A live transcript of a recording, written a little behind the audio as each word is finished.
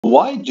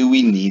Why do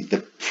we need the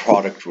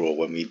product rule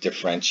when we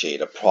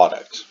differentiate a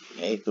product?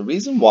 Okay, the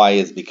reason why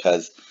is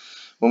because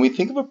when we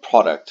think of a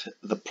product,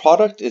 the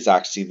product is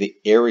actually the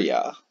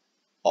area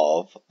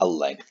of a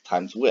length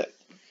times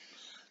width.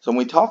 So when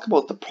we talk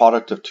about the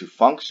product of two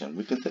functions,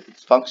 we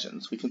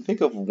can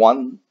think of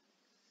one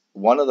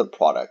of the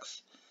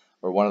products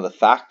or one of the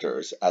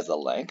factors as a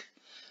length,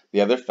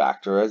 the other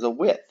factor as a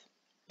width.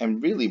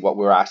 And really what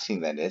we're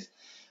asking then is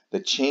the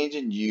change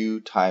in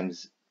u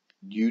times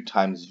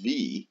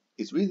v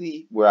is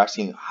really, we're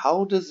asking,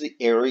 how does the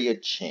area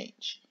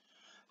change?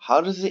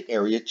 How does the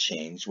area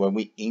change when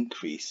we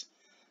increase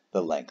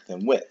the length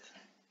and width?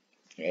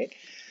 Okay,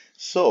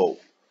 so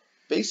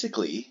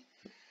basically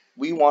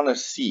we want to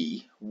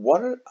see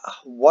what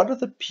are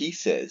the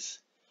pieces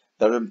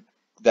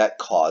that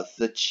cause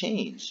the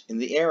change in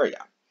the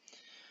area.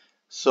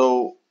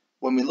 So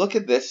when we look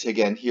at this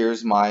again,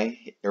 here's my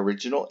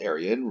original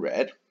area in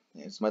red.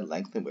 Here's my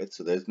length and width.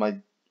 So there's my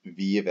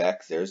v of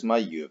x, there's my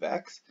u of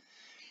x.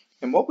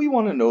 And what we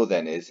want to know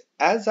then is,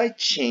 as I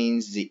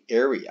change the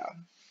area,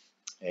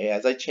 okay,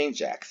 as I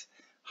change x,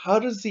 how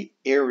does the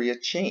area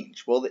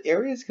change? Well, the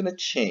area is going to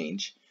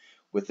change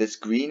with this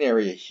green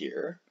area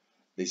here,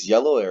 this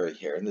yellow area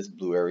here, and this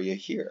blue area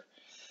here.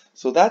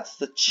 So that's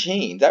the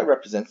change. That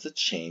represents the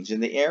change in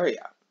the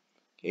area.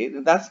 Okay,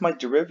 and that's my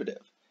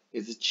derivative,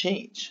 is a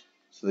change.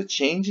 So the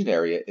change in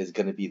area is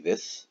going to be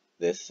this,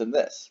 this, and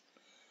this.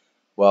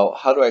 Well,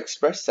 how do I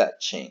express that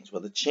change?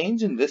 Well, the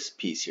change in this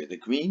piece here, the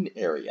green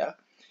area,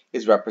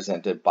 is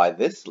represented by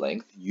this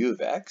length, u of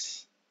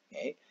x,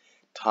 okay,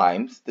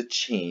 times the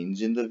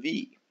change in the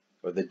v,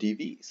 or the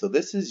dv. So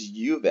this is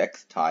u of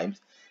x times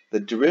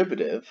the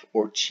derivative,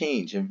 or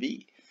change in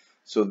v.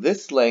 So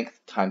this length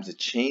times the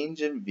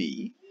change in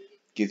v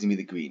gives me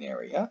the green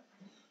area.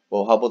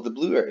 Well, how about the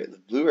blue area? The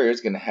blue area is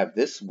going to have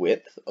this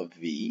width of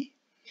v,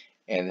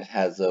 and it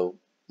has a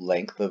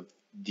length of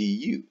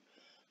du.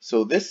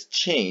 So this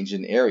change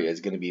in area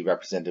is going to be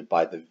represented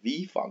by the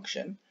v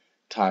function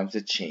times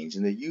the change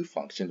in the u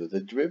function, or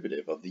the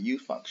derivative of the u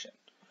function.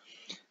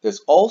 There's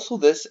also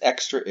this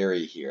extra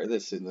area here,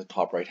 this in the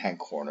top right hand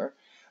corner,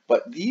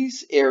 but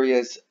these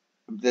areas,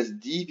 this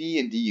dv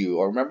and du,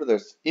 or remember,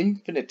 they're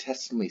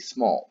infinitesimally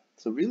small.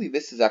 So really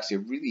this is actually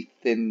a really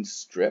thin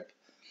strip.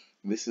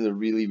 This is a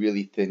really,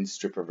 really thin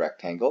strip of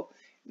rectangle.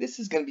 This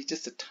is going to be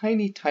just a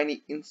tiny,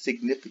 tiny,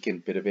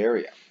 insignificant bit of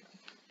area.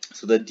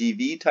 So the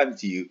dv times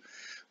du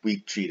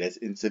we treat as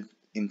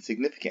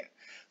insignificant.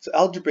 So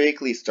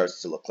algebraically it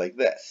starts to look like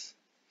this.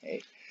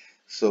 Okay?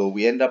 So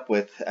we end up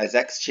with, as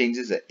x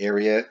changes, the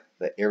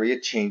area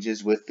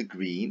changes with the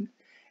green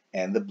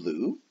and the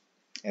blue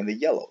and the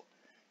yellow.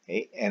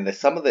 Okay? And the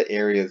sum of the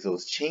areas of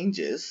those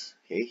changes,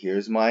 okay,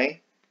 here's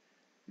my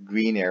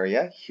green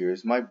area,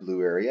 here's my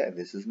blue area, and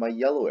this is my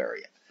yellow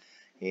area.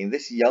 Okay? And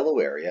this yellow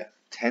area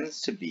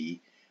tends to be,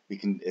 we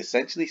can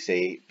essentially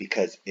say,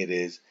 because it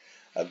is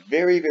a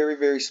very, very,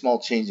 very small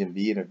change in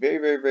v and a very,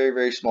 very, very,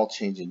 very small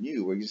change in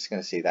u, we're just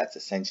going to say that's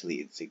essentially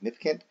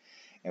insignificant,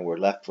 and we're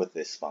left with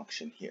this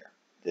function here,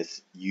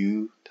 this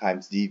u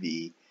times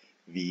dv,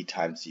 v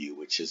times u,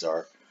 which is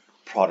our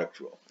product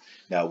rule.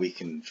 Now we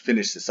can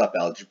finish this up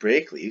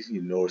algebraically.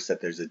 You notice that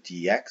there's a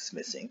dx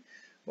missing.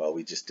 Well,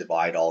 we just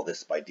divide all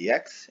this by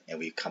dx, and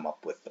we come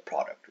up with the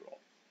product rule.